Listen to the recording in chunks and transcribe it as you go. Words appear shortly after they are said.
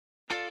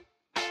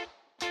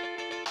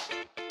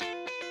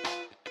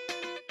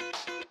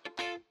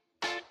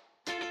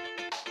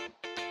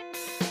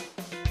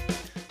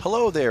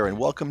Hello there, and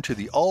welcome to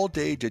the All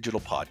Day Digital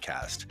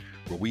Podcast,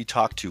 where we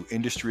talk to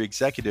industry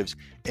executives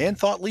and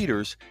thought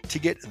leaders to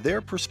get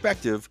their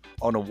perspective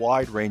on a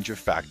wide range of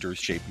factors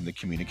shaping the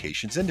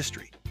communications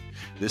industry.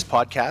 This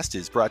podcast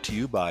is brought to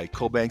you by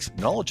CoBank's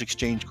Knowledge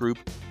Exchange Group,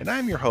 and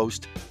I'm your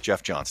host,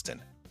 Jeff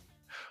Johnston.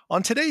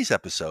 On today's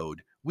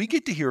episode, we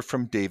get to hear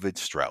from David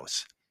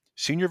Strauss,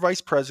 Senior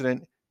Vice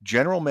President,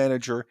 General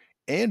Manager,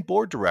 and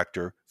Board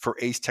Director for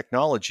ACE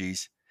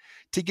Technologies,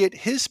 to get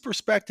his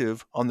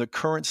perspective on the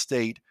current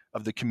state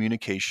of the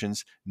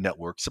communications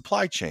network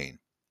supply chain.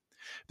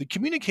 The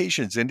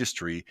communications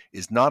industry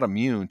is not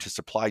immune to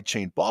supply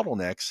chain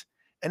bottlenecks,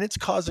 and it's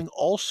causing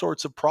all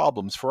sorts of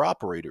problems for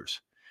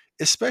operators,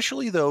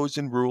 especially those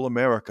in rural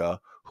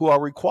America who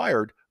are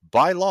required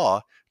by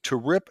law to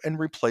rip and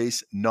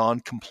replace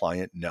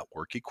non-compliant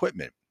network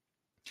equipment.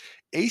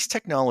 ACE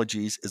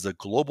Technologies is a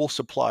global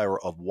supplier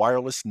of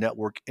wireless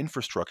network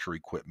infrastructure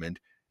equipment,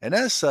 and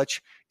as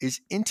such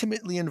is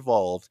intimately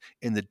involved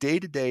in the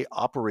day-to-day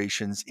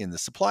operations in the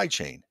supply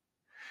chain.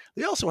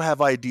 They also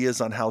have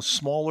ideas on how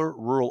smaller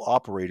rural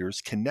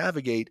operators can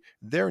navigate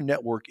their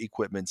network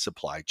equipment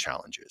supply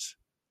challenges.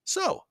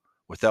 So,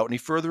 without any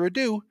further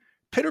ado,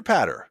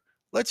 pitter-patter,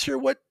 let's hear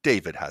what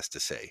David has to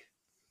say.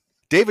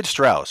 David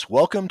Strauss,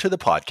 welcome to the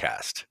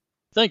podcast.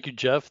 Thank you,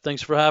 Jeff.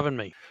 Thanks for having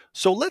me.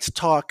 So let's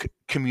talk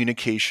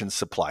communication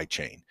supply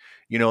chain.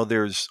 You know,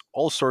 there's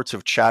all sorts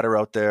of chatter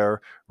out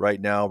there right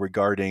now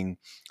regarding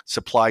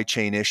supply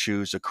chain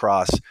issues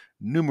across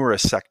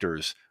numerous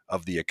sectors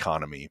of the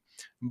economy.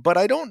 But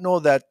I don't know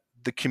that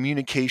the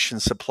communication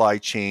supply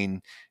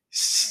chain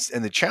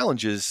and the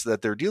challenges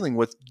that they're dealing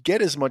with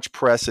get as much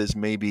press as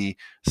maybe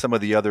some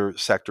of the other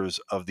sectors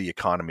of the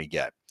economy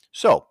get.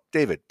 So,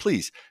 David,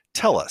 please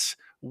tell us,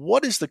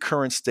 what is the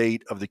current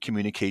state of the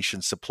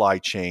communication supply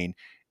chain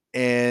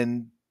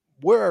and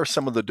where are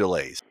some of the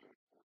delays?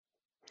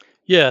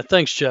 Yeah,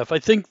 thanks, Jeff. I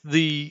think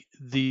the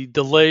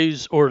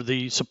delays or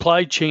the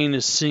supply chain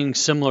is seeing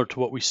similar to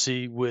what we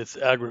see with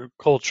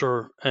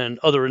agriculture and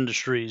other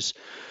industries.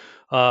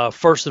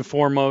 First and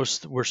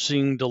foremost, we're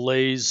seeing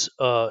delays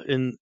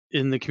in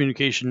the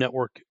communication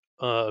network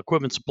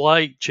equipment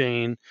supply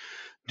chain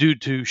due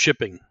to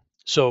shipping.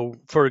 So,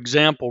 for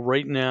example,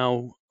 right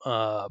now,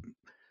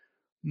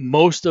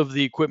 most of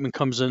the equipment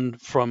comes in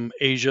from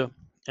Asia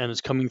and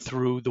is coming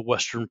through the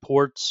Western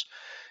ports.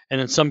 And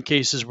in some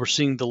cases, we're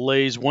seeing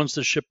delays once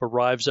the ship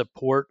arrives at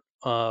port,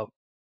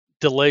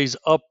 delays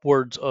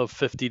upwards of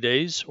 50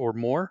 days or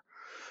more,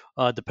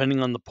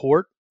 depending on the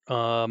port.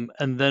 And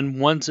then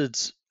once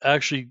it's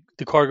actually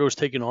the cargo is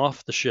taken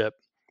off the ship,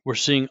 we're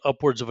seeing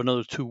upwards of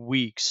another 2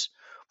 weeks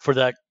for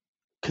that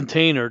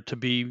container to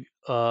be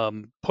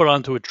put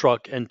onto a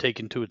truck and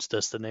taken to its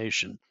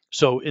destination.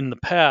 So in the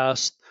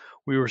past,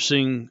 we were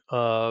seeing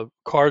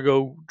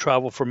cargo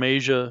travel from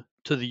Asia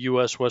to the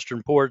U.S.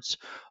 Western ports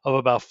of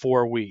about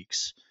 4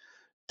 weeks.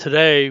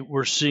 Today,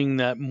 we're seeing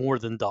that more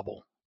than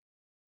double.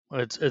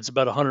 It's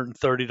about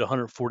 130 to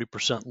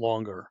 140%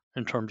 longer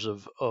in terms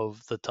of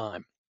the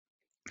time.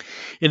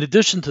 In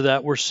addition to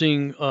that, we're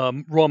seeing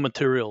raw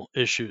material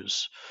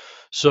issues.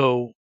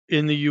 So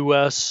in the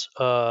U.S.,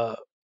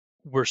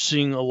 we're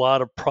seeing a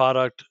lot of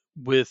product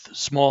with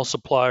small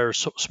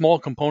suppliers, small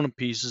component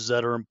pieces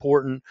that are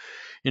important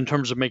in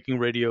terms of making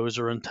radios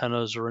or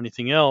antennas or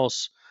anything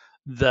else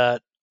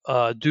that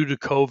due to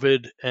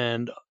COVID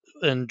and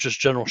just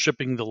general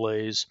shipping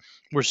delays,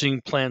 we're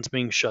seeing plants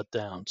being shut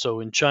down. So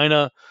in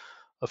China,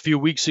 a few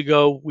weeks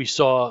ago, we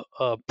saw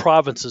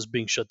provinces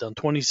being shut down,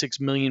 26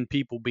 million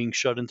people being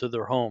shut into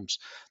their homes.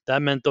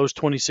 That meant those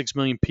 26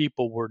 million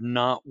people were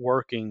not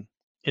working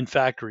in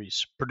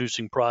factories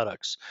producing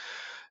products.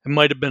 It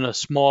might have been a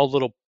small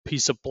little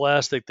piece of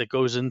plastic that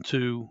goes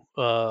into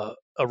a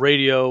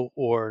radio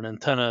or an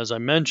antenna, as I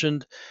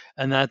mentioned,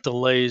 and that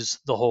delays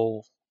the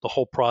whole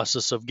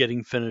process of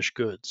getting finished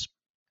goods.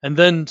 And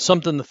then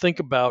something to think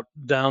about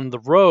down the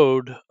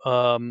road.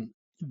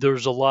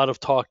 There's a lot of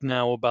talk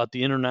now about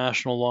the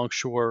International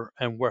Longshore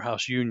and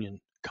Warehouse Union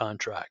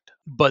contract,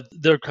 but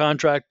their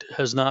contract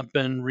has not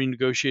been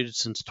renegotiated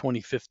since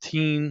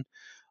 2015.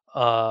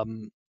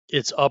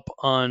 It's up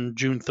on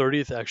June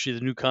 30th. Actually,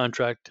 the new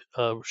contract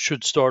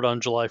should start on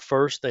July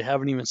 1st. They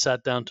haven't even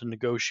sat down to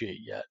negotiate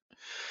yet.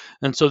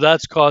 And so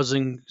that's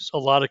causing a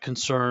lot of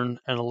concern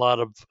and a lot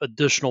of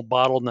additional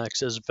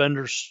bottlenecks as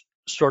vendors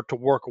start to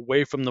work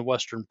away from the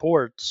Western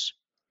ports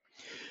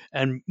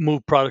and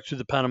move product through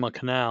the Panama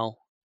Canal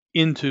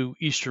into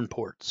Eastern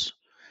ports.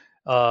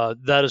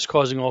 That is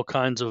causing all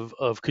kinds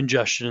of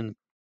congestion.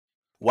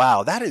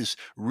 Wow, that is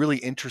really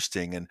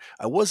interesting. And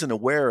I wasn't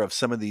aware of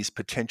some of these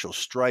potential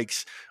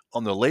strikes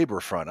on the labor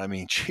front. I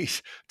mean,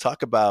 geez,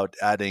 talk about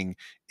adding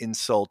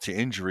insult to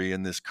injury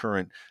in this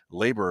current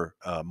labor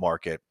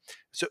market.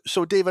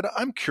 So, David,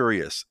 I'm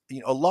curious.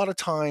 You know, a lot of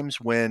times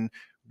when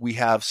we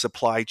have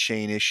supply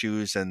chain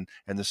issues and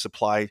the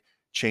supply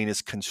chain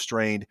is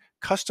constrained,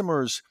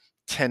 customers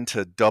tend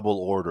to double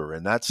order.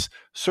 And that's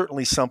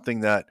certainly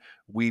something that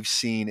we've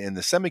seen in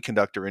the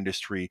semiconductor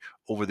industry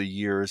over the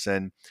years.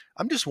 And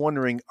I'm just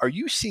wondering, are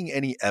you seeing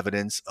any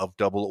evidence of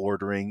double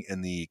ordering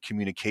in the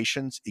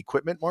communications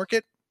equipment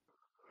market?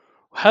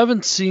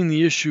 Haven't seen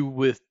the issue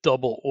with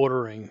double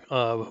ordering,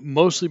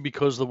 mostly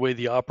because the way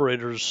the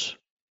operators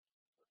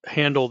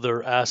handle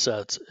their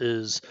assets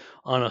is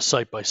on a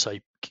site by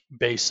site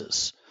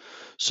basis.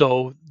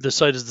 So the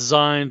site is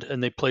designed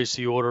and they place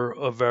the order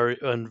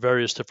in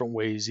various different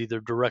ways, either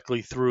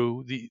directly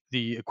through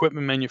the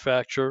equipment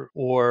manufacturer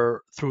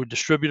or through a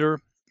distributor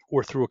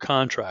or through a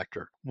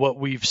contractor. What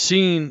we've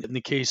seen in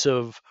the case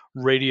of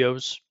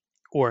radios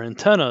or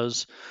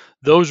antennas,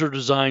 those are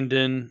designed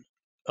in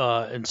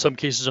some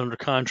cases under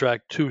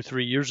contract 2 or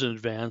 3 years in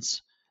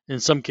advance. In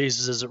some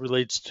cases, as it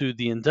relates to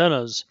the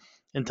antennas,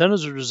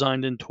 antennas are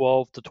designed in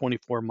 12 to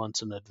 24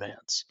 months in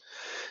advance.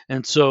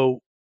 And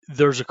so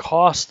there's a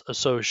cost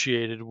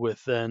associated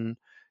with then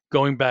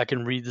going back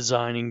and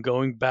redesigning,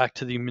 going back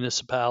to the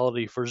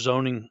municipality for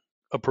zoning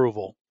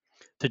approval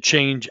to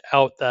change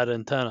out that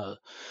antenna.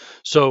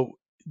 So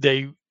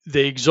they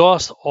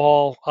exhaust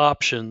all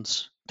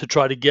options to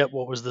try to get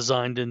what was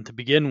designed in to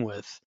begin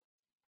with.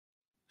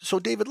 So,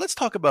 David, let's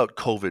talk about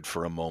COVID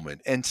for a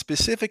moment and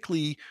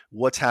specifically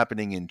what's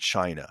happening in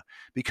China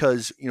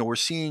because, we're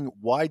seeing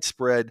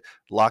widespread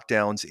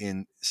lockdowns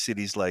in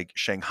cities like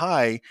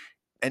Shanghai,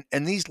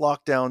 and these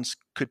lockdowns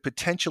could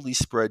potentially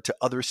spread to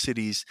other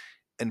cities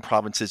and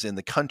provinces in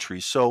the country.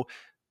 So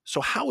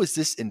how is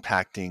this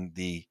impacting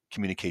the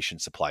communication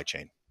supply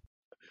chain?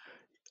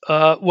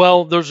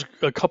 Well, there's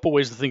a couple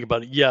ways to think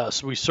about it.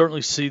 Yes, we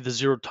certainly see the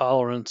zero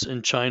tolerance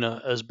in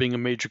China as being a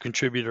major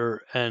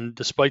contributor. And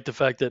despite the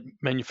fact that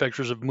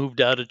manufacturers have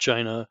moved out of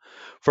China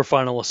for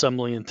final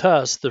assembly and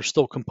test, there's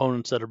still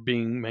components that are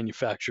being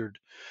manufactured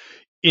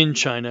in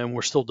China, and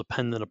we're still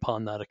dependent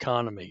upon that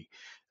economy.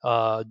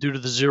 Due to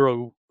the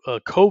zero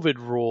COVID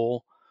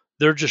rule,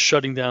 they're just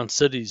shutting down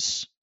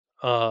cities,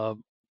 uh,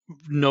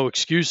 no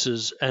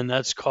excuses, and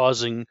that's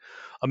causing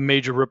a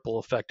major ripple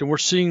effect. And we're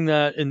seeing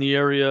that in the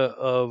area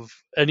of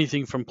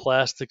anything from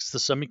plastics to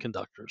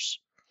semiconductors,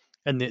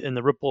 and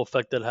the ripple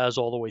effect that has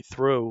all the way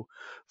through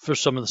for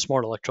some of the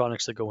smart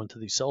electronics that go into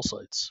these cell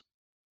sites.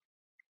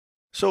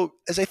 So,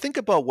 as I think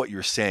about what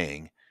you're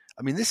saying,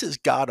 I mean, this has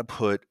got to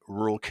put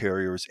rural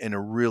carriers in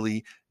a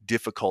really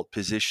difficult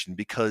position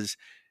because,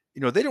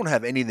 they don't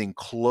have anything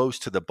close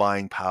to the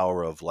buying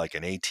power of like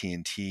an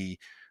AT&T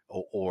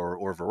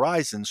or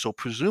Verizon. So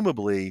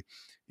presumably,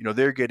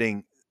 they're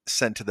getting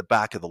sent to the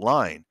back of the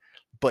line.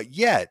 But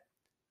yet,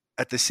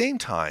 at the same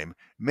time,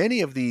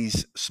 many of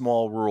these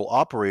small rural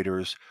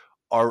operators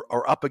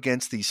are up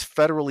against these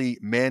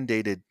federally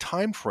mandated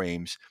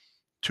timeframes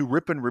to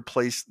rip and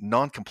replace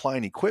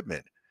non-compliant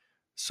equipment.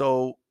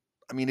 So,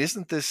 I mean,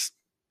 isn't this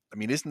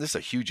a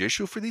huge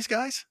issue for these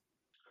guys?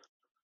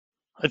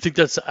 I think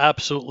that's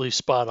absolutely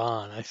spot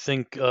on. I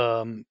think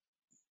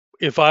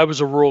if I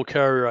was a rural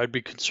carrier, I'd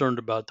be concerned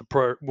about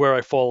where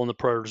I fall in the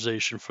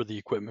prioritization for the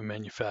equipment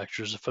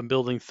manufacturers. If I'm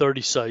building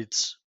 30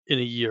 sites in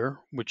a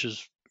year, which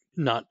is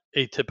not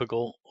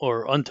atypical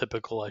or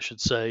untypical, I should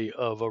say,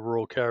 of a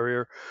rural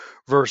carrier,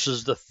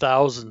 versus the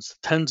thousands,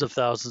 tens of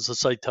thousands of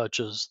site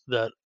touches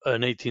that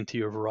an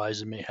AT&T or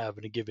Verizon may have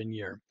in a given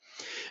year.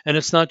 And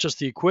it's not just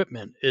the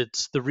equipment,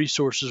 it's the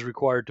resources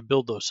required to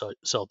build those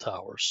cell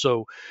towers.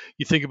 So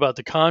you think about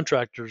the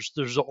contractors,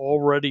 there's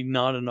already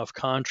not enough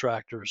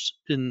contractors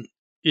in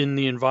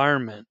the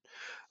environment.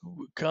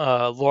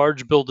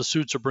 Large build to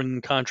suits are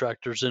bringing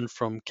contractors in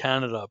from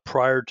Canada.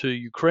 Prior to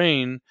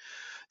Ukraine,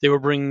 they were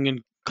bringing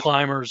in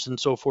climbers and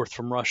so forth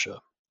from Russia.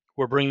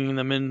 We're bringing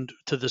them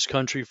into this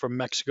country from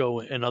Mexico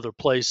and other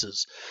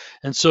places.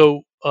 And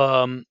so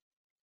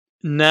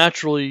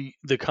naturally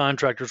the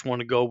contractors want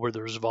to go where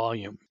there's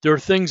volume. There are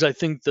things I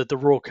think that the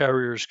rural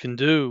carriers can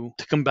do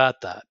to combat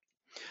that.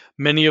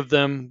 Many of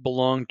them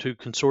belong to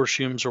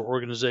consortiums or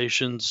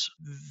organizations.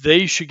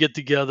 They should get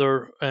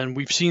together, and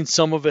we've seen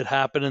some of it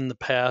happen in the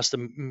past.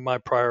 In my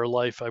prior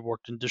life, I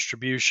worked in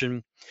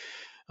distribution.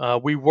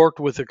 We worked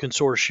with a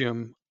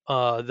consortium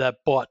that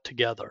bought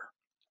together,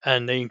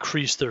 and they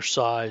increased their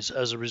size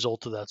as a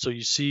result of that. So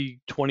you see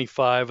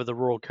 25 of the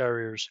rural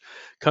carriers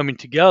coming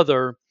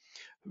together,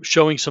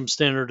 showing some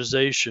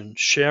standardization,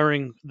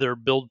 sharing their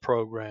build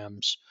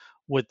programs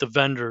with the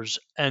vendors,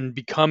 and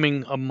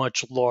becoming a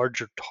much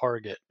larger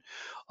target.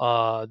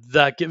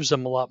 That gives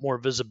them a lot more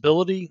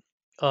visibility,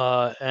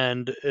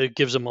 and it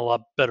gives them a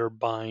lot better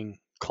buying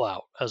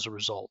clout as a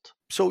result.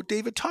 So,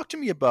 David, talk to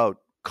me about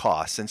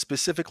costs and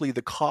specifically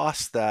the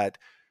costs that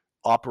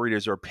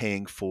operators are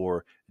paying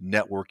for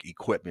network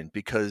equipment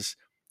because,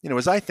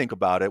 as I think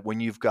about it, when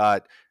you've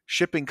got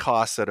shipping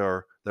costs that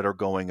are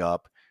going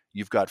up,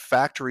 you've got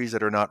factories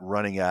that are not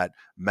running at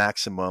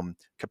maximum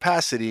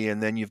capacity,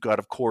 and then you've got,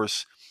 of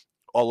course,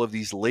 all of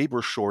these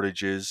labor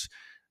shortages,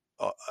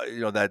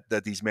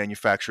 that these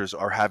manufacturers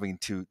are having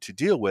to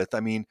deal with. I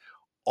mean,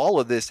 all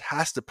of this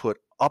has to put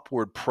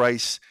upward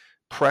price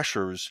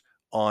pressures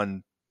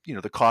on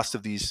the cost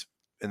of these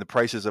in the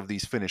prices of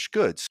these finished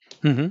goods.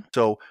 hmm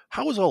So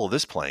how is all of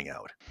this playing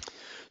out?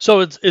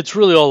 So it's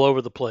really all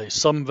over the place.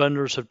 Some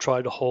vendors have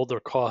tried to hold their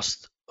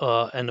cost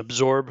and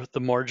absorb the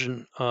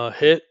margin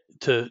hit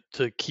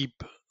to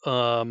keep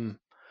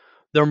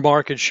their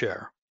market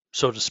share,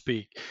 so to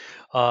speak.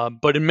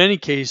 But in many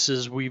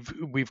cases,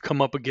 we've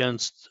come up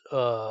against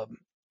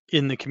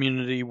in the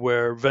community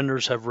where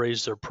vendors have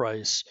raised their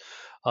price.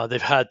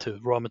 They've had to.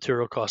 Raw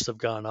material costs have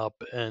gone up,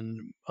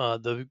 and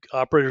the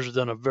operators have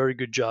done a very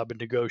good job in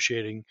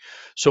negotiating.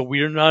 So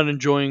we are not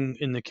enjoying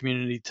in the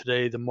community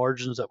today the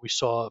margins that we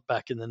saw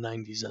back in the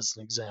 90s, as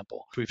an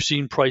example. We've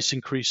seen price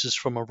increases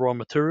from a raw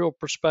material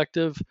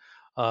perspective.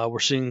 We're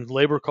seeing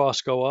labor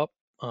costs go up.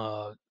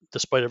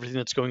 Despite everything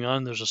that's going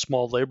on, there's a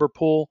small labor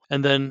pool.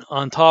 And then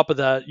on top of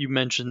that, you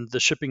mentioned the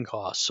shipping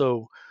costs.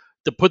 So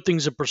to put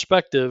things in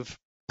perspective,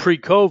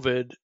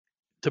 pre-COVID,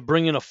 to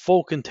bring in a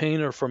full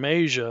container from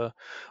Asia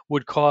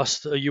would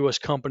cost a U.S.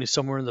 company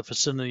somewhere in the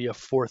vicinity of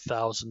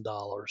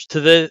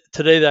 $4,000.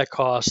 Today that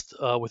cost,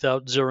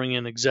 without zeroing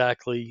in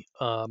exactly,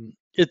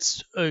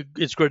 it's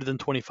greater than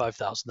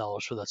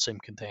 $25,000 for that same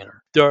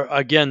container. There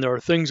are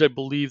things I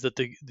believe that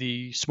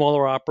the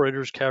smaller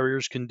operators,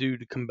 carriers can do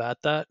to combat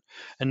that,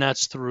 and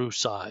that's through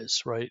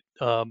size, right?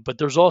 But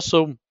there's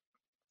also,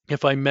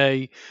 if I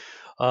may,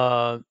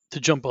 to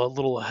jump a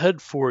little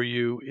ahead for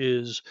you,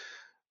 is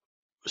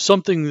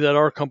something that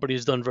our company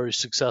has done very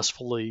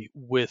successfully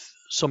with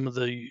some of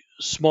the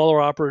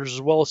smaller operators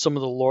as well as some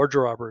of the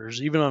larger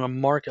operators, even on a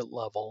market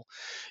level,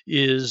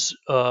 is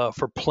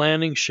for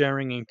planning,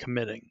 sharing, and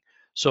committing.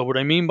 So, what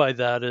I mean by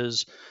that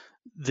is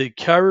the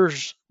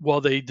carriers, while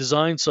they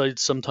design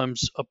sites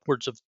sometimes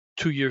upwards of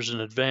 2 years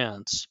in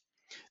advance,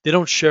 they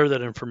don't share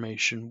that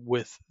information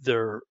with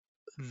their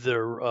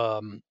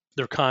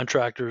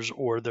contractors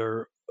or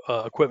their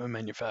equipment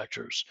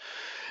manufacturers.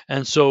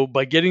 And so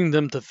by getting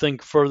them to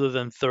think further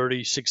than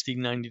 30, 60,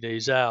 90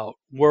 days out,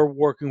 we're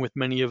working with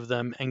many of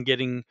them and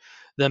getting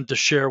them to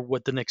share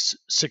what the next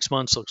 6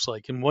 months looks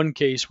like. In one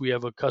case, we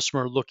have a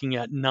customer looking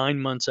at 9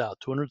 months out,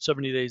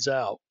 270 days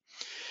out,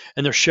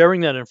 and they're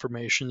sharing that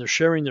information. They're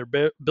sharing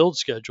their build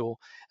schedule,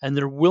 and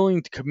they're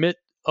willing to commit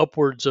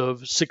upwards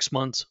of 6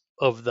 months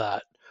of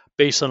that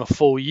based on a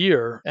full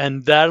year.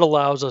 And that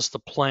allows us to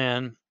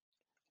plan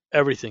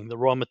everything, the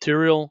raw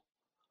material,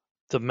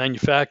 the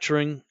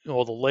manufacturing,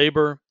 all the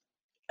labor,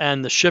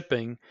 and the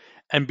shipping,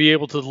 and be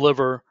able to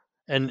deliver.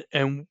 And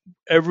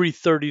every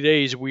 30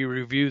 days we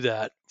review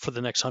that for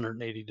the next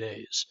 180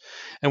 days,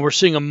 and we're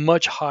seeing a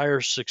much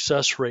higher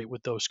success rate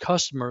with those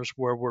customers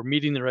where we're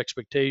meeting their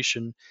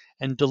expectation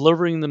and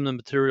delivering them the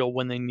material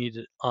when they need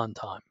it on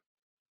time.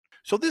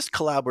 So this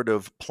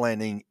collaborative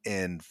planning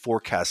and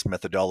forecast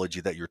methodology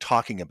that you're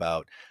talking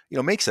about,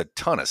 makes a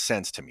ton of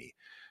sense to me.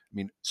 I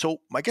mean, so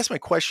I guess my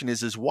question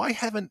is why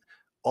haven't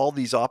all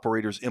these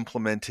operators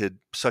implemented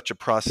such a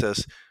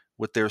process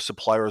with their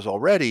suppliers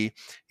already?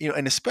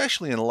 And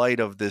especially in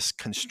light of this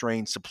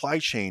constrained supply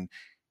chain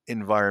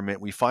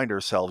environment we find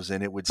ourselves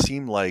in, it would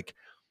seem like,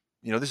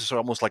 this is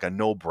almost like a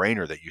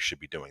no-brainer that you should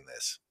be doing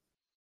this.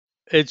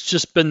 It's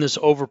just been this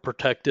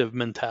overprotective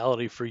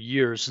mentality for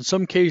years. In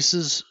some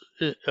cases,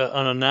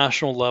 on a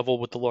national level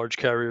with the large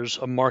carriers,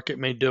 a market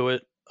may do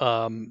it.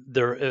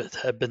 There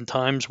have been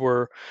times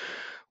where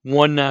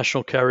one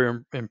national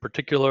carrier in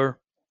particular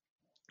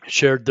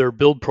shared their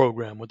build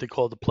program, what they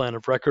call the plan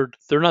of record.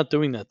 They're not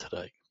doing that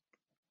today.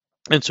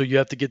 And so you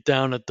have to get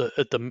down at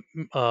the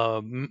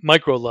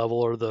micro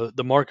level or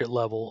the market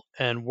level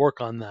and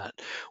work on that.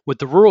 With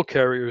the rural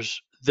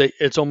carriers,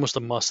 it's almost a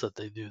must that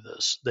they do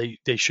this.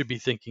 They should be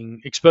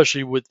thinking,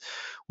 especially with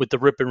the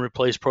rip and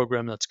replace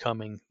program that's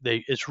coming.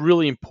 It's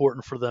really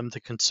important for them to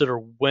consider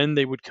when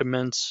they would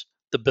commence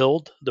the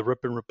build, the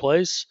rip and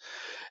replace,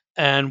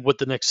 and what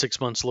the next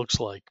 6 months looks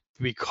like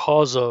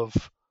because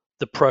of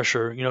the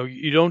pressure.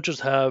 You don't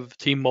just have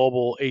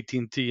T-Mobile,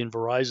 AT&T, and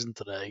Verizon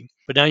today,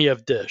 but now you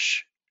have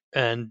Dish.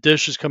 And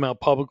Dish has come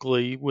out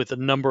publicly with a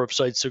number of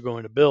sites they're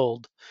going to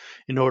build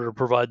in order to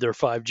provide their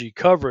 5G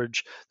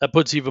coverage. That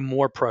puts even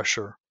more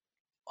pressure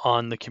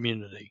on the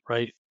community,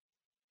 right?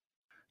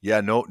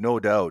 Yeah, no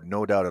doubt,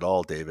 no doubt at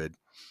all, David.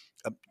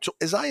 So,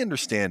 as I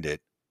understand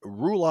it,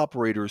 rural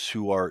operators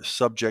who are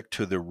subject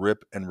to the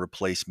rip and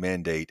replace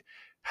mandate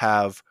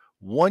have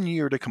 1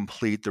 year to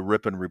complete the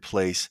rip and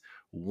replace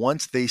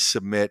once they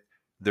submit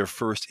their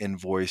first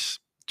invoice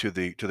to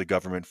the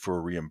government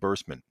for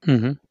reimbursement.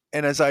 hmm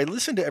And as I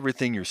listen to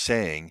everything you're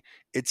saying,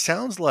 it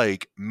sounds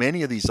like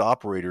many of these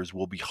operators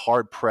will be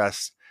hard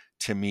pressed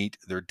to meet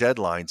their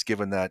deadlines,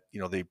 given that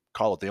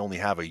they only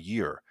have a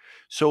year.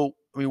 So,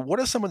 I mean, what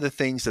are some of the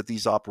things that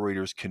these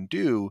operators can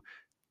do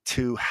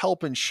to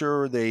help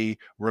ensure they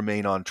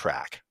remain on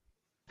track?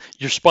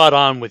 You're spot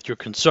on with your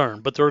concern,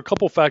 but there are a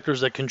couple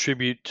factors that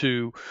contribute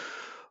to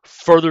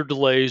further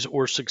delays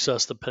or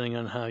success depending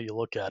on how you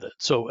look at it.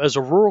 So, as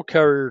a rural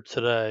carrier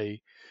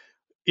today,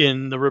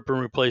 in the rip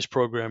and replace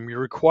program, your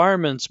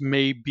requirements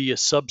may be a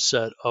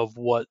subset of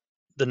what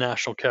the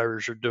national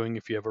carriers are doing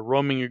if you have a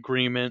roaming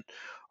agreement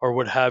or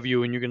what have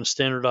you, and you're going to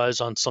standardize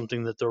on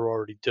something that they're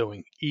already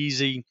doing.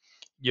 Easy.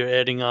 you're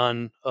adding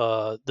on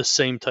the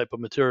same type of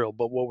material.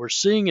 But what we're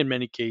seeing in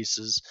many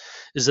cases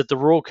is that the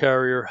rural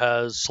carrier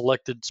has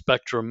selected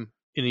spectrum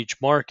in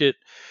each market,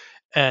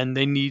 and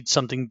they need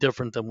something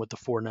different than what the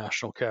four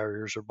national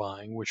carriers are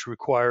buying, which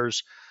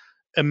requires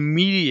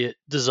immediate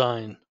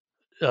design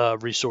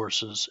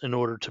resources in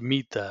order to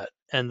meet that.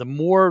 And the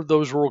more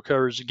those rural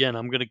carriers, again,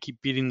 I'm going to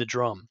keep beating the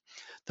drum.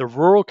 The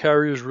rural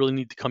carriers really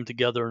need to come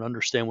together and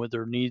understand what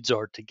their needs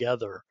are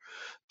together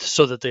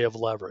so that they have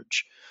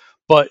leverage.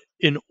 But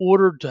in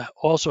order to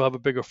also have a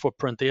bigger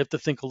footprint, they have to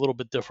think a little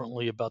bit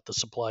differently about the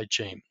supply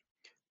chain,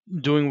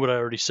 doing what I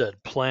already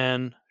said: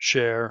 plan,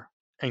 share,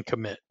 and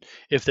commit,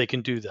 if they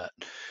can do that.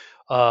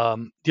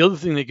 The other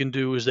thing they can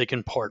do is they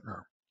can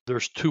partner.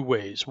 There's two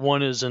ways.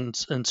 One is in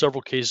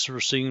several cases we're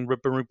seeing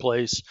rip and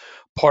replace,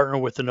 partner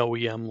with an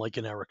OEM like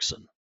an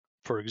Ericsson,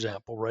 for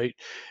example, right?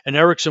 And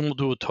Ericsson will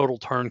do a total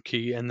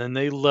turnkey, and then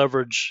they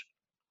leverage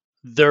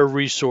their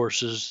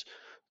resources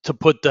to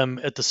put them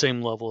at the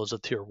same level as a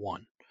tier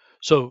one.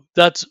 So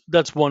that's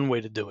one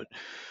way to do it.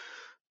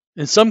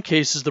 In some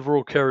cases, the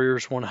rural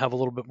carriers want to have a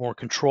little bit more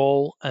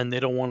control, and they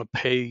don't want to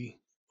pay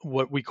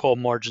what we call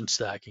margin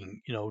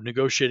stacking.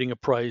 Negotiating a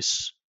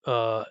price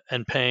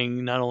and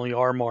paying not only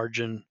our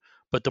margin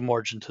but the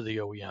margin to the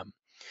OEM.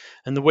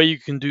 And the way you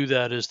can do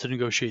that is to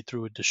negotiate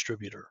through a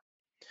distributor.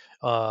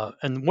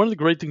 And one of the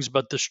great things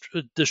about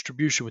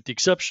distribution, with the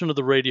exception of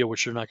the radio,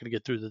 which they're not going to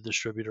get through the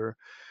distributor,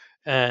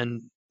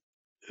 and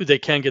they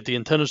can get the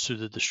antennas through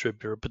the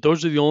distributor, but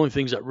those are the only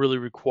things that really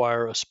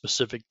require a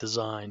specific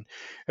design.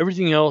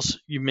 Everything else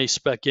you may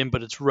spec in,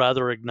 but it's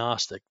rather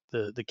agnostic.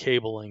 The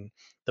cabling,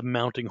 the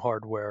mounting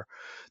hardware,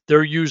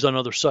 they're used on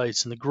other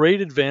sites. And the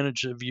great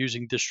advantage of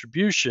using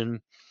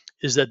distribution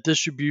is that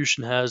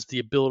distribution has the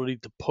ability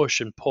to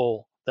push and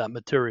pull that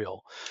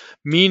material,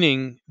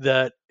 meaning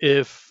that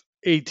if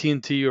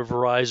AT&T or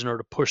Verizon are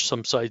to push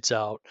some sites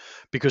out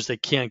because they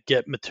can't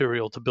get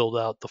material to build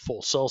out the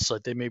full cell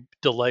site, they may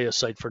delay a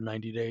site for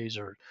 90 days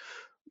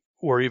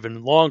or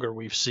even longer.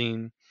 We've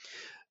seen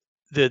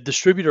the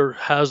distributor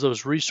has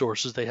those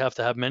resources. They have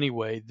to have them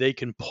anyway. They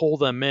can pull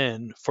them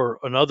in for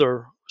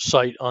another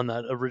site on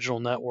that original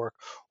network,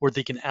 or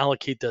they can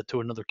allocate that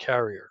to another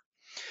carrier.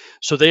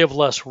 So they have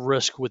less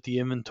risk with the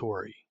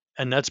inventory,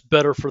 and that's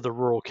better for the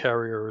rural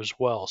carrier as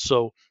well.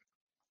 So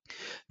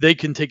they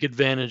can take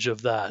advantage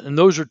of that. And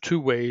those are two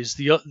ways.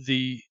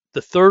 The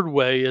third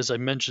way, as I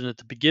mentioned at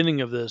the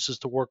beginning of this, is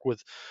to work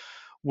with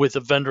a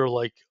vendor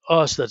like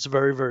us that's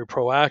very, very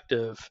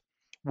proactive,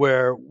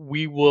 where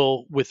we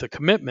will, with a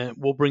commitment,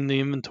 we'll bring the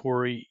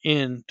inventory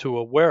into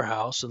a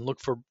warehouse and look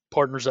for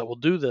partners that will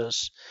do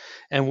this,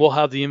 and we'll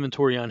have the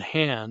inventory on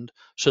hand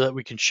so that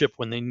we can ship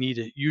when they need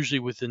it. Usually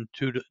within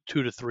 2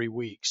 to 3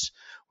 weeks,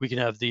 we can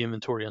have the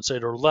inventory on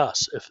site, or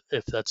less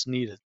if that's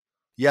needed.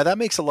 Yeah, that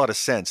makes a lot of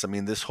sense. I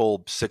mean, this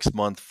whole 6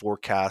 month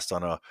forecast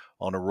on a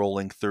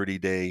rolling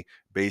 30-day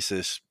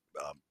basis,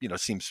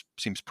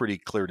 seems pretty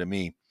clear to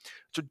me.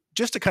 So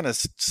just to kind of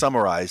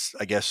summarize,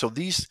 I guess, so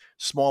these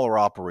smaller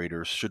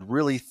operators should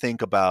really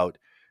think about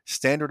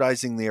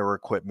standardizing their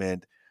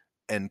equipment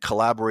and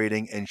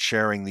collaborating and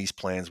sharing these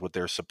plans with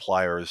their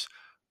suppliers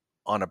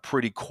on a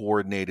pretty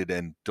coordinated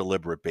and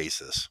deliberate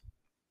basis.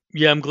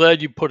 Yeah, I'm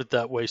glad you put it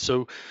that way.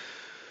 So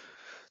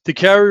the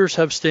carriers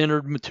have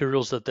standard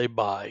materials that they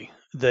buy.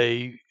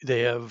 They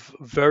have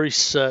very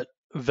set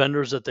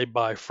vendors that they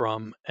buy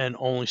from, and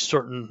only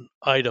certain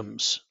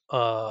items,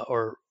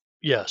 or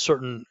yeah,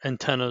 certain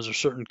antennas or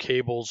certain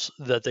cables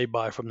that they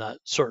buy from that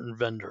certain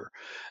vendor,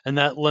 and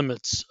that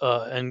limits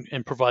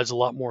and provides a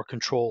lot more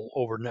control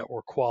over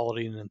network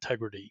quality and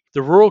integrity.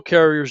 The rural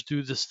carriers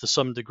do this to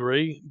some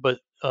degree, but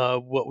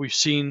what we've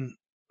seen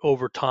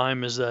over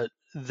time is that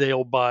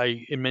they'll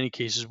buy, in many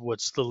cases,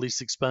 what's the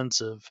least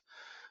expensive,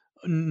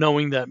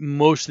 knowing that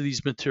most of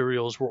these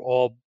materials were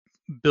all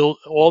built,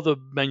 all the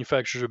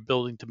manufacturers are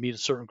building to meet a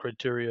certain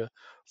criteria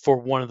for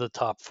one of the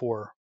top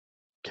four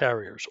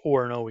carriers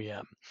or an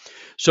OEM.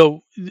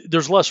 So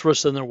there's less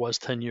risk than there was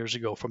 10 years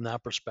ago from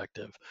that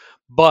perspective.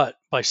 But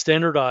by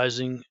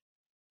standardizing,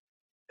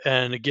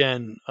 and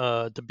again,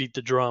 to beat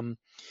the drum,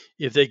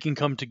 if they can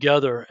come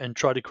together and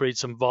try to create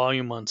some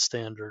volume on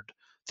standard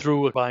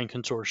through a buying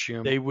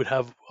consortium, they would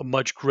have a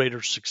much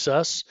greater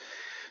success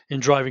in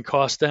driving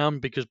costs down,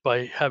 because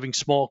by having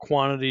small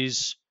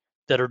quantities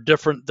that are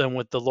different than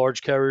what the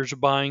large carriers are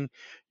buying,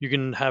 you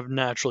can have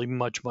naturally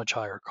much, much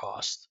higher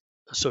costs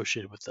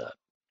associated with that.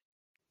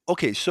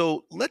 Okay,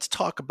 so let's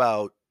talk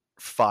about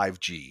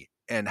 5G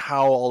and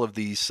how all of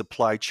these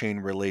supply chain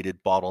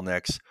related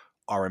bottlenecks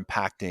are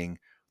impacting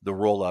the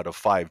rollout of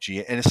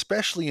 5G, and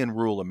especially in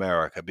rural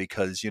America,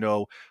 because,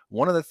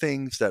 one of the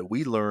things that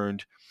we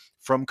learned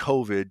from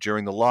COVID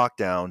during the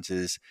lockdowns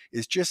is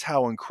just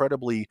how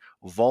incredibly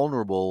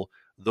vulnerable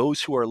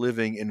those who are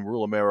living in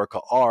rural America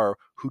are,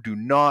 who do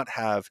not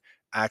have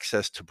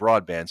access to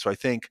broadband. So I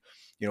think,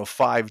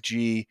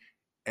 5G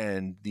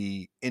and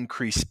the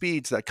increased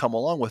speeds that come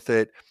along with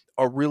it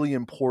are really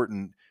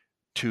important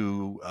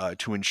to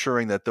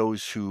ensuring that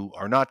those who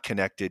are not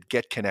connected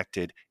get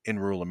connected in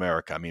rural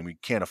America. I mean, we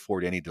can't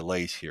afford any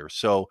delays here.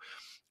 So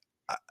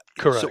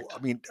So,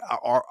 Correct.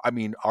 I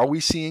mean, are we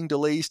seeing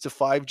delays to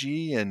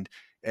 5G?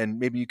 And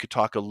maybe you could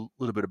talk a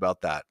little bit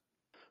about that.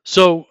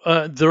 So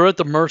they're at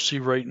the mercy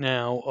right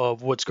now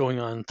of what's going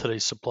on in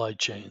today's supply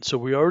chain. So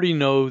we already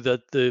know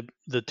that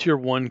the tier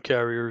one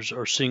carriers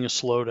are seeing a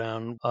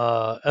slowdown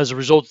as a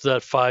result of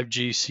that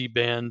 5G C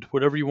band,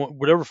 whatever you want,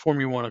 whatever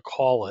form you want to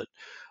call it.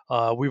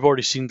 We've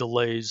already seen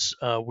delays.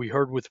 We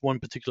heard with one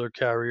particular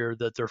carrier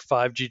that their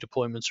 5G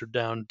deployments are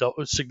down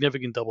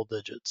significant double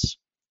digits,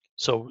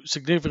 so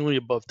significantly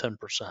above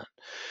 10%.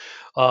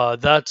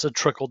 That's a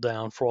trickle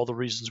down for all the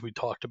reasons we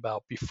talked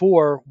about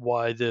before,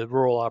 why the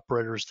rural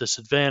operator is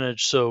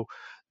disadvantaged. So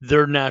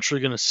they're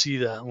naturally going to see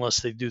that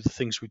unless they do the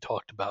things we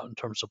talked about in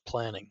terms of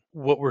planning.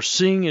 What we're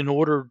seeing in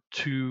order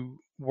to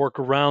work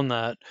around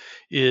that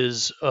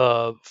is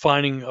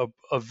finding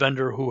a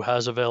vendor who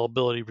has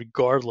availability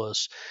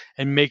regardless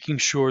and making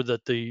sure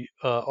that the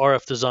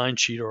RF design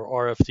sheet or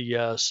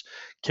RFDS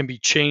can be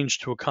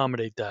changed to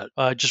accommodate that.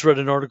 I just read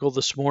an article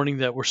this morning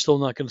that we're still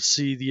not going to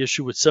see the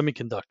issue with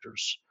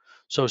semiconductors.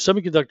 So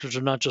semiconductors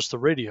are not just the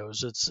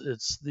radios.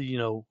 It's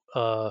the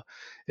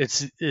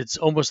it's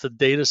almost a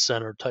data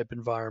center type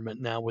environment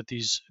now with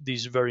these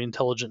very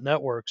intelligent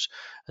networks,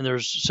 and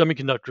there's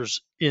semiconductors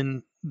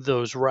in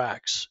those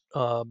racks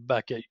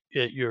back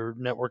at your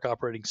network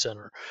operating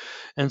center.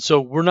 And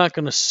so we're not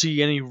going to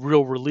see any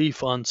real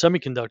relief on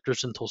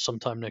semiconductors until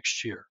sometime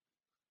next year,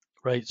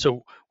 right?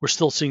 So we're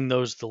still seeing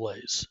those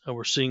delays, and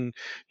we're seeing,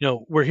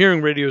 we're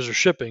hearing radios are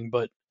shipping,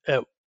 but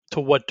at, to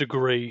what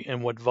degree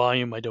and what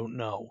volume, I don't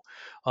know.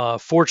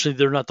 Fortunately,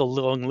 they're not the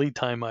long lead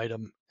time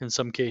item in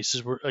some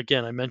cases. We're,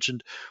 again, I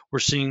mentioned we're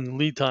seeing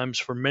lead times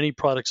for many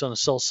products on a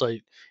cell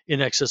site in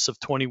excess of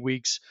 20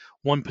 weeks.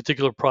 One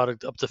particular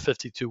product up to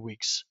 52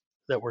 weeks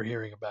that we're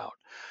hearing about.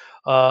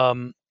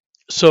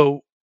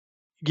 So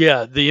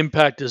yeah, the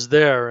impact is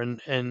there,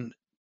 and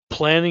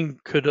planning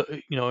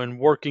could, and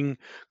working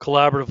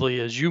collaboratively,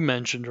 as you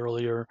mentioned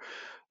earlier,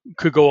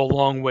 could go a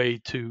long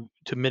way to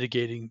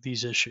mitigating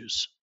these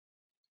issues.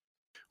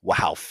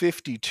 Wow,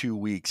 52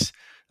 weeks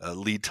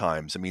lead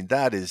times. I mean,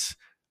 that is,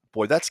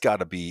 boy, that's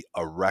got to be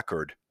a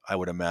record, I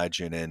would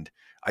imagine. And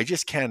I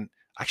just can't,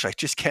 I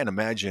just can't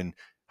imagine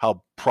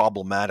how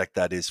problematic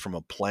that is from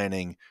a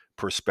planning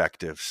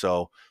perspective.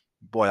 So,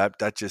 boy,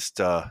 that just,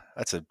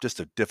 that's just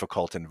a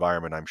difficult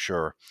environment, I'm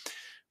sure.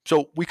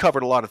 So we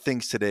covered a lot of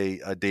things today,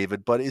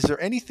 David, but is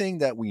there anything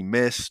that we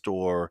missed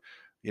or,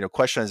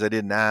 questions I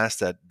didn't ask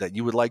that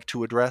you would like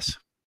to address?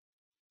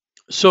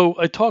 So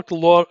I talked a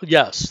lot.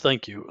 Yes,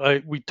 thank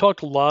you. We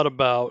talked a lot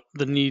about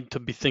the need to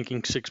be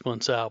thinking 6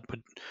 months out, but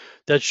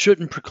that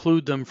shouldn't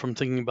preclude them from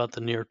thinking about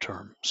the near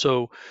term.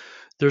 So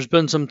there's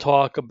been some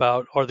talk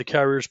about, are the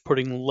carriers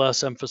putting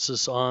less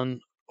emphasis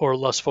on or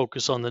less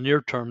focus on the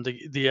near term?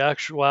 The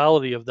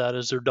actuality of that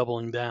is they're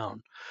doubling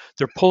down.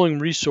 They're pulling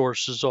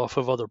resources off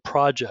of other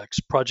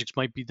projects. Projects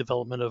might be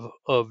development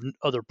of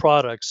other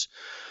products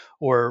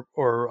or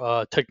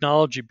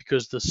technology,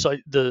 because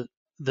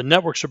the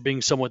networks are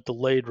being somewhat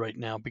delayed right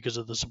now because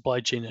of the supply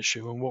chain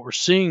issue. And what we're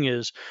seeing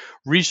is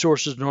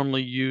resources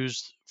normally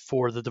used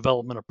for the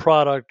development of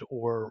product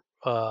or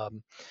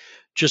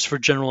just for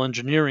general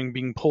engineering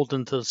being pulled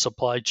into the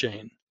supply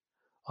chain,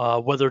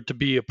 whether to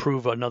be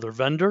approve another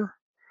vendor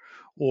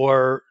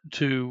or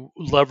to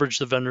leverage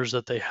the vendors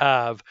that they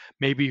have,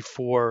 maybe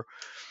for,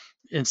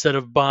 instead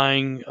of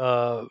buying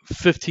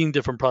 15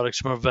 different products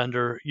from a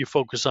vendor, you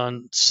focus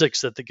on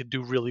six that they could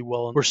do really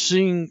well. And we're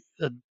seeing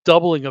a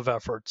doubling of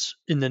efforts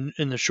in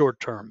the short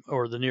term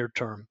or the near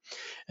term.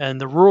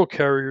 And the rural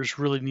carriers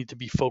really need to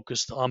be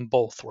focused on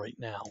both right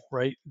now,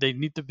 right? They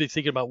need to be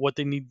thinking about what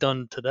they need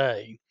done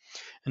today,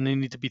 and they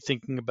need to be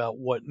thinking about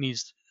what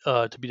needs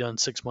to be done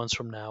 6 months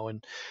from now.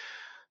 And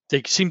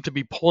they seem to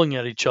be pulling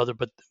at each other.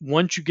 But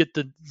once you get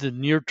the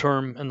near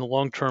term and the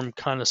long term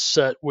kind of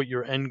set, what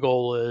your end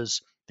goal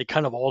is, they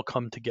kind of all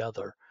come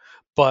together.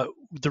 But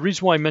the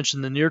reason why I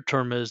mentioned the near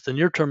term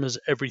is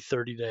every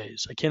 30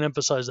 days. I can't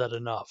emphasize that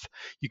enough.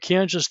 You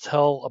can't just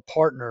tell a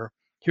partner,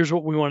 here's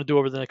what we want to do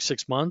over the next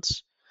 6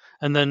 months,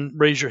 and then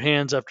raise your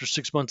hands after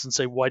 6 months and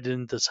say, why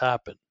didn't this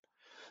happen?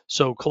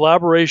 So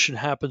collaboration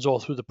happens all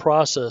through the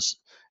process,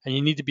 and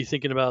you need to be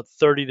thinking about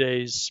 30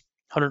 days,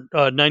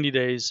 90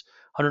 days,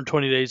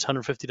 120 days,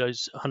 150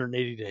 days,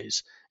 180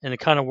 days, and it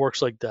kind of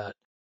works like that.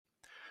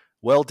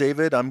 Well,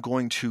 David, I'm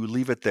going to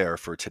leave it there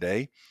for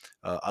today.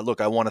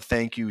 Look, I want to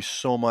thank you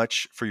so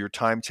much for your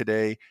time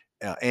today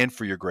and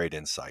for your great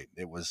insight.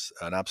 It was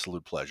an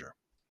absolute pleasure.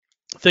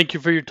 Thank you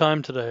for your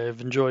time today.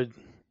 I've enjoyed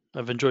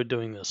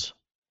doing this.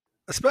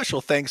 A special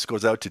thanks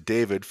goes out to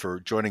David for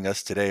joining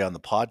us today on the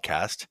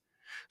podcast.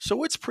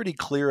 So it's pretty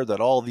clear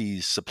that all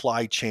these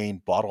supply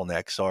chain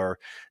bottlenecks are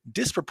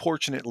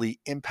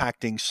disproportionately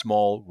impacting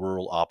small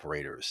rural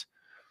operators.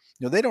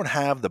 They don't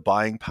have the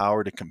buying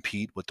power to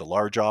compete with the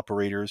large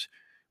operators,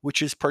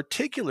 which is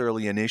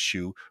particularly an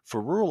issue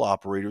for rural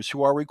operators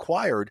who are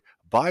required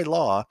by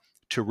law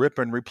to rip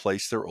and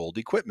replace their old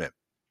equipment.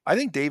 I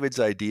think David's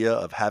idea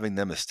of having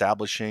them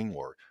establishing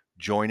or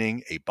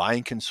joining a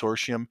buying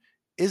consortium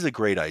is a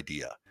great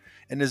idea.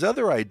 And his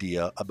other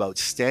idea about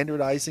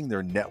standardizing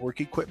their network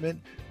equipment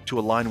to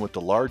align with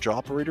the large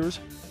operators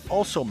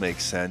also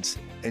makes sense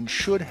and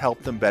should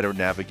help them better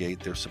navigate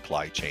their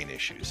supply chain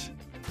issues.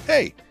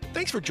 Hey,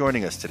 thanks for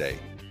joining us today,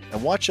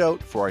 and watch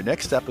out for our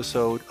next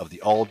episode of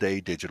the All Day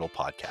Digital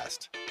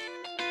Podcast.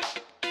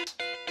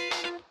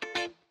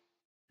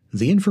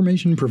 The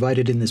information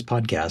provided in this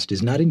podcast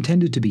is not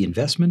intended to be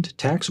investment,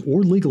 tax,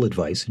 or legal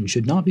advice and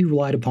should not be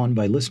relied upon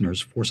by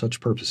listeners for such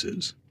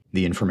purposes.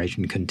 The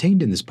information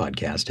contained in this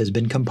podcast has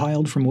been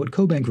compiled from what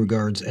CoBank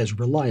regards as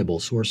reliable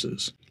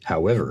sources.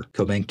 However,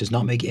 CoBank does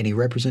not make any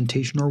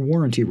representation or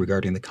warranty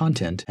regarding the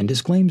content and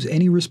disclaims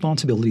any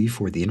responsibility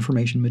for the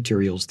information,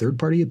 materials,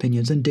 third-party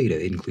opinions, and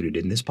data included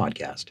in this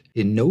podcast.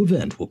 In no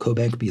event will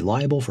CoBank be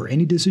liable for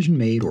any decision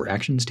made or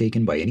actions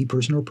taken by any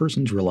person or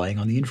persons relying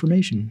on the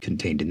information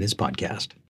contained in this podcast.